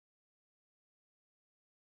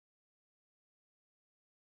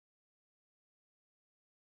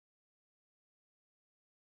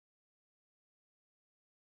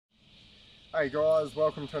Hey guys,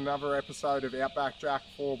 welcome to another episode of Outback Jack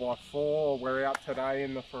 4x4. We're out today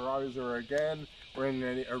in the Feroza again. We're in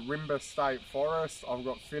the Ourimbah State Forest. I've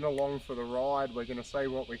got Finn along for the ride. We're going to see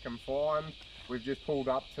what we can find. We've just pulled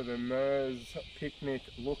up to the MERS picnic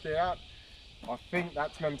lookout. I think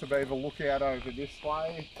that's meant to be the lookout over this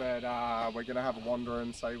way, but we're going to have a wander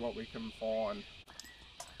and see what we can find.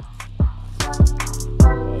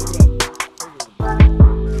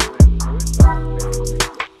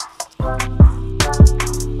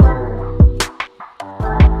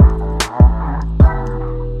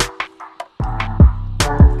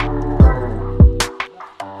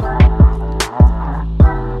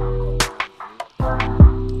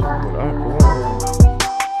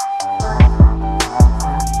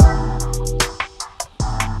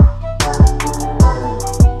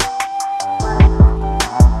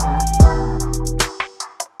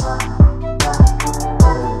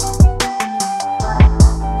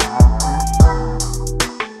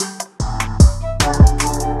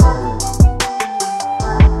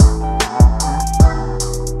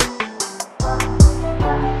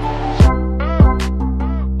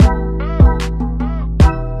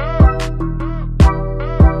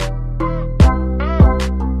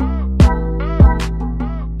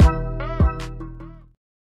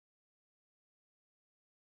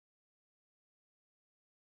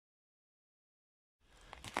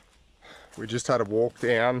 We just had a walk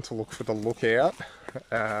down to look for the lookout.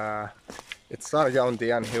 It started going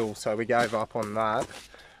downhill, so we gave up on that.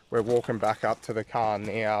 We're walking back up to the car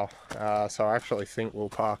now, so I actually think we'll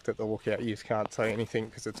park at the lookout. You just can't see anything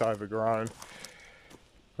because it's overgrown,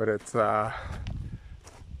 but it's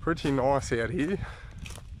pretty nice out here.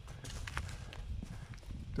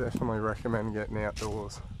 Definitely recommend getting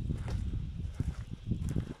outdoors.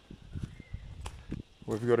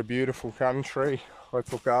 We've got a beautiful country.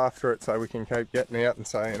 Let's look after it so we can keep getting out and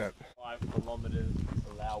seeing it. 5 kilometers,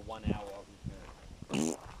 allow 1 hour of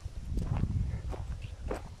return.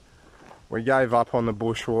 We gave up on the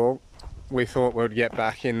bushwalk. We thought we'd get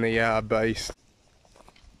back in the beast.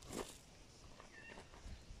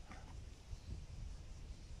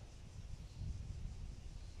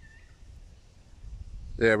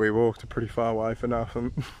 Yeah, we walked a pretty far way for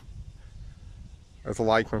nothing. There's a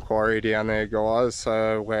Lake Macquarie down there, guys,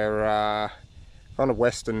 so we're kind of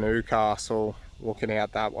western Newcastle, looking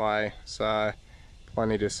out that way, so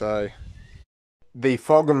plenty to see. The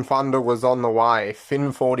fog and thunder was on the way.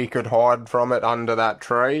 Finn thought he could hide from it under that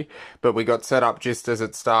tree, but we got set up just as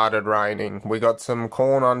it started raining. We got some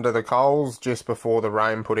corn under the coals just before the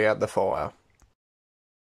rain put out the fire.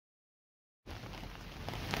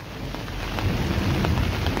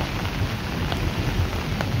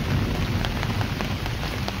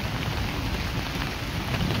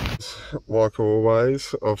 Like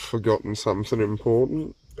always, I've forgotten something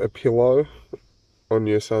important. A pillow on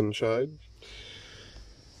your sunshade.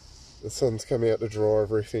 The sun's come out to dry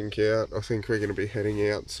everything out. I think we're going to be heading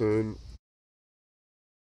out soon.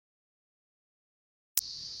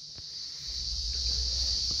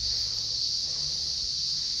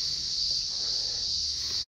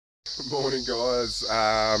 Morning guys.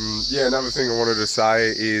 Yeah, another thing I wanted to say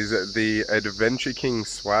is the Adventure King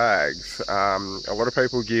swags. A lot of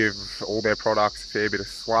people give all their products a fair bit of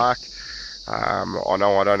slack. I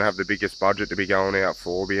know I don't have the biggest budget to be going out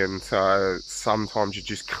for, and so sometimes you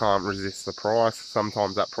just can't resist the price.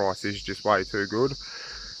 Sometimes that price is just way too good.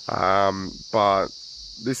 But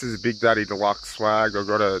this is a Big Daddy Deluxe swag. I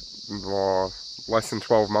got it less than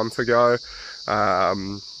 12 months ago.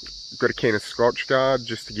 Got a can of Scotch Guard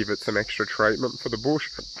just to give it some extra treatment for the bush.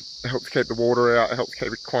 It helps keep the water out, it helps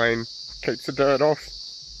keep it clean, keeps the dirt off.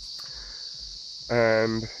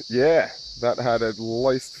 And yeah, that had at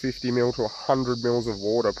least 50 mil to 100 mils of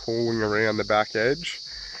water pooling around the back edge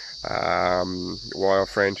while I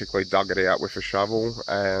frantically dug it out with a shovel.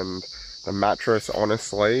 And the mattress,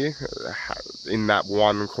 honestly, in that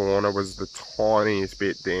one corner was the tiniest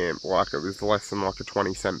bit damp. Like, it was less than like a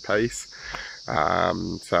 20-cent piece.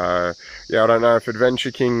 So yeah, I don't know if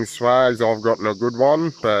Adventure King swags, I've gotten a good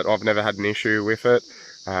one, but I've never had an issue with it,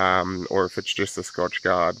 or if it's just a Scotch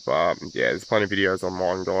Guard. But yeah, there's plenty of videos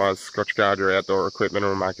online, guys. Scotch Guard your outdoor equipment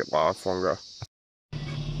will make it last longer.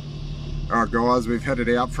 Alright guys, we've headed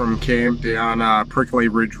out from camp down Prickly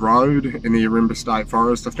Ridge Road in the Ourimbah State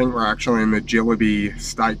Forest. I think we're actually in the Gillaby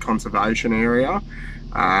State Conservation Area.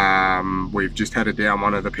 We've just headed down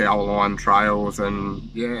one of the power line trails, and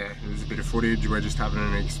yeah, there's a bit of footage. We're just having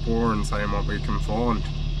an explore and seeing what we can find.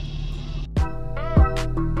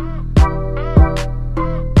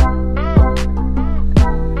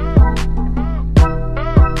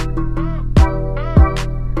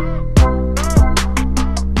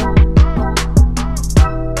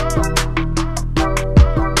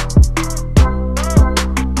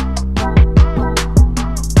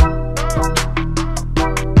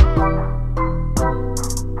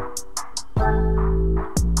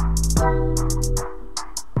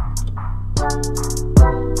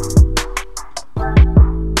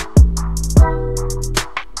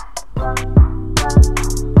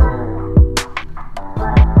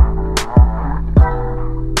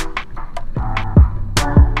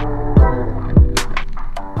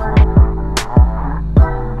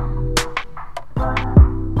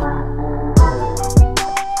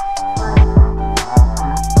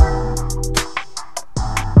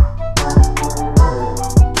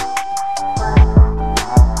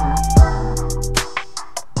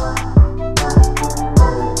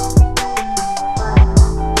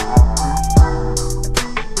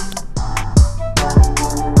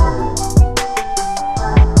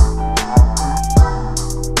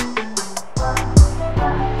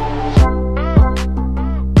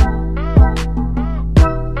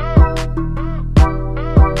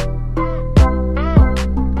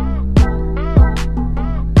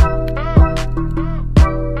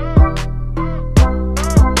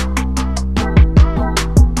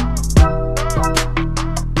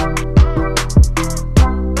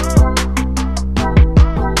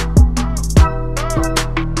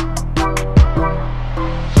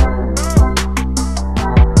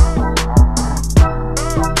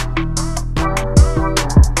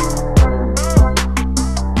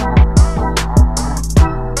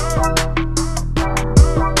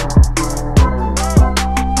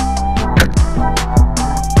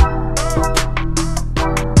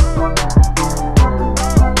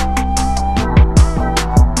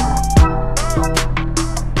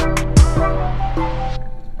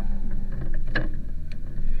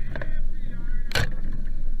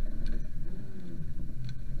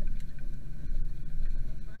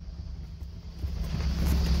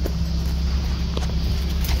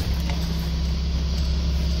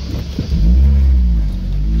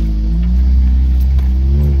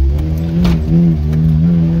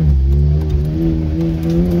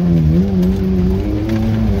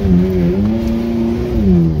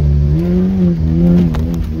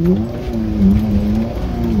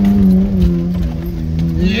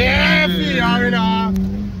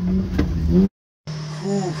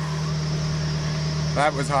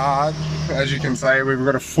 hard. As you can see, we've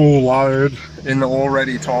got a full load in the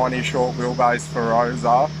already tiny short wheelbase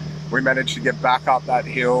Feroza. We managed to get back up that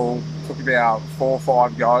hill, took about 4 or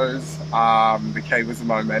 5 goes. The key was the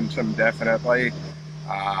momentum, definitely.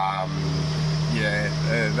 That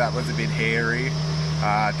was a bit hairy.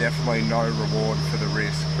 Definitely no reward for the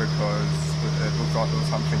risk because it looked like there was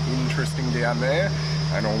something interesting down there,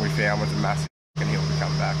 and all we found was a massive hill to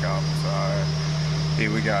come back up. So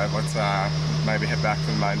here we go. Let's maybe head back to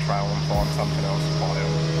the main trail and find something else to play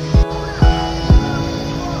on.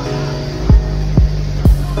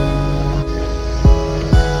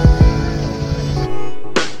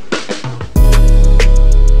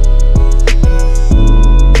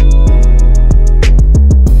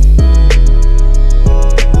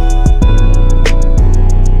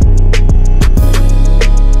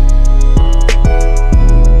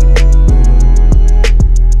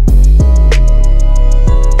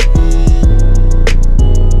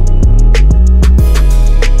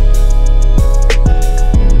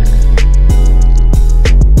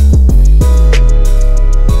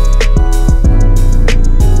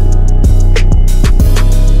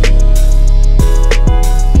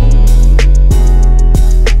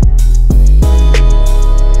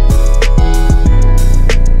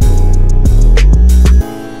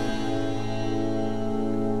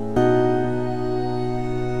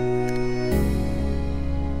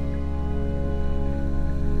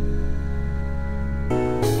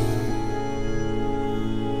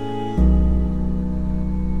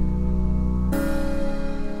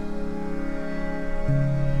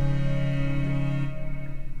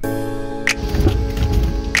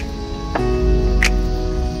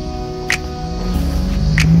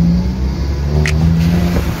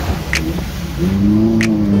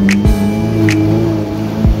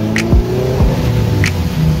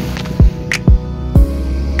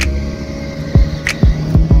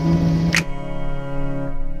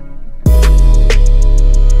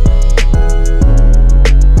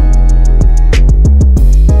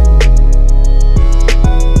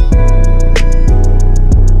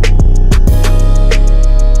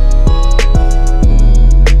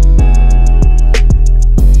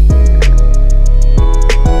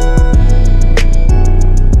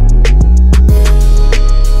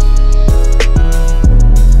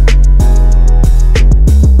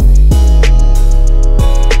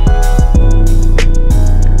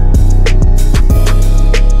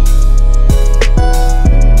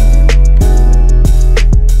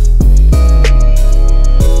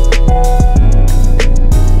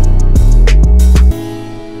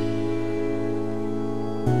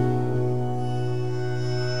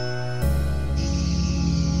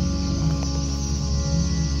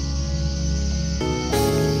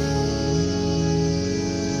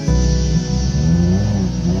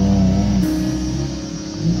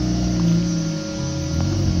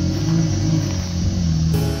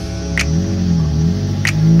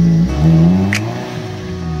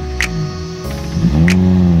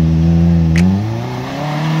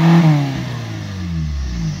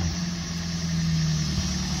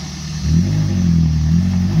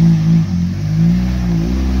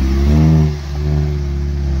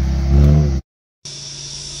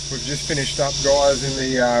 We've just finished up, guys, in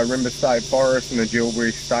the Ourimbah State Forest and the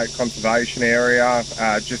Gilbury State Conservation Area.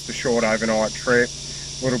 Just a short overnight trip.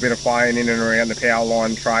 A little bit of playing in and around the power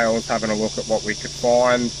line trails, having a look at what we could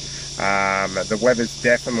find. The weather's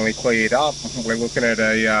definitely cleared up. We're looking at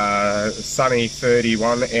a sunny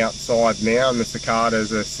 31 outside now, and the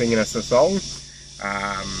cicadas are singing us a song.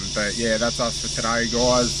 But yeah, that's us for today,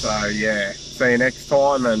 guys. So yeah, see you next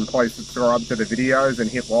time, and please subscribe to the videos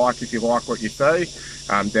and hit like if you like what you see.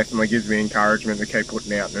 Definitely gives me encouragement to keep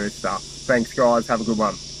putting out new stuff. Thanks, guys. Have a good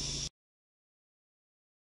one.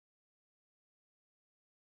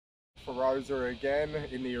 Feroza again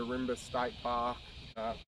in the Ourimbah State Park.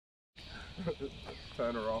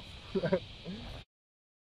 Turn her off.